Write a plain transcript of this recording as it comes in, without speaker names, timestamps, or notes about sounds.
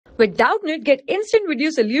With Doubtnut, get instant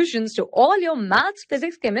video solutions to all your maths,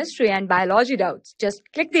 physics, chemistry, and biology doubts. Just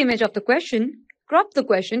click the image of the question, crop the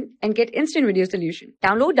question, and get instant video solution.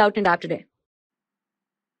 Download Doubtnut app today.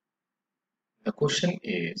 The question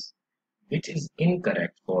is, which is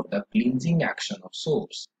incorrect for the cleansing action of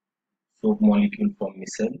soaps? Soap molecule from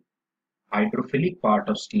micelle, hydrophilic part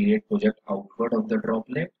of stearate project outward of the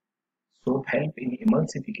droplet, soap help in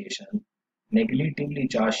emulsification, negatively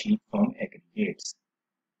charged sheet form aggregates.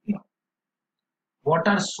 Now, what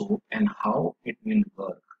are soap and how it will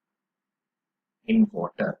work in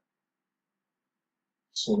water?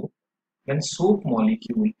 So, when soap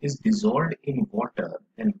molecule is dissolved in water,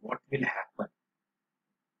 then what will happen?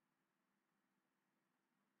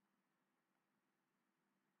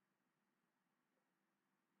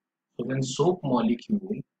 So when soap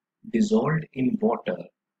molecule dissolved in water,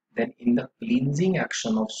 then in the cleansing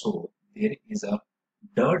action of soap, there is a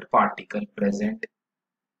dirt particle present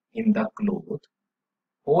in the cloth.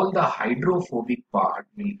 All the hydrophobic part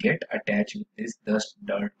will get attached with this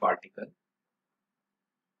dirt particle.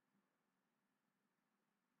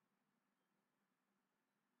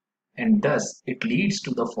 And thus it leads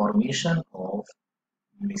to the formation of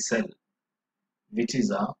micelle, which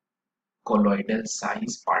is a colloidal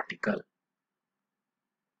size particle.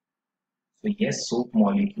 So yes, soap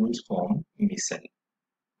molecules form micelle.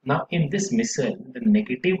 Now in this micelle, the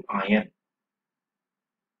negative ion,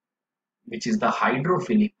 which is the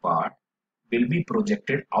hydrophilic part, will be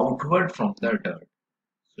projected outward from the dirt.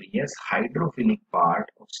 So yes, hydrophilic part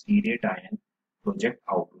of stearate ion project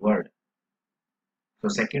outward. So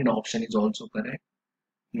second option is also correct.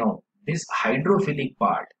 Now this hydrophilic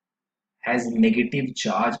part has negative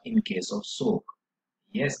charge in case of soap.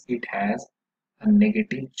 Yes, it has a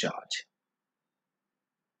negative charge.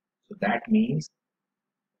 So that means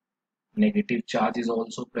negative charge is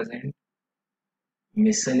also present.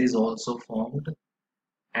 Micelle is also formed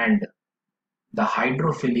and the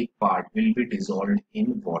hydrophilic part will be dissolved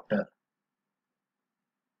in water,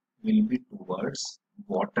 will be towards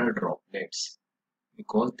water droplets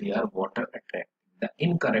because they are water attracting. The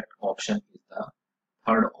incorrect option is the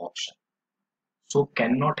third option. Soap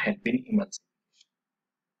cannot help in emulsification.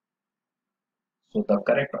 So the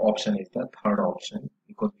correct option is the third option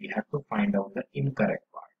because we have to find out the incorrect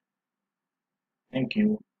part. Thank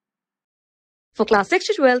you. For class 6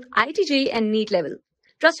 to 12, IIT JEE and NEET level.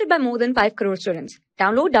 Trusted by more than 5 crore students.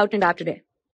 Download Doubtnut app today.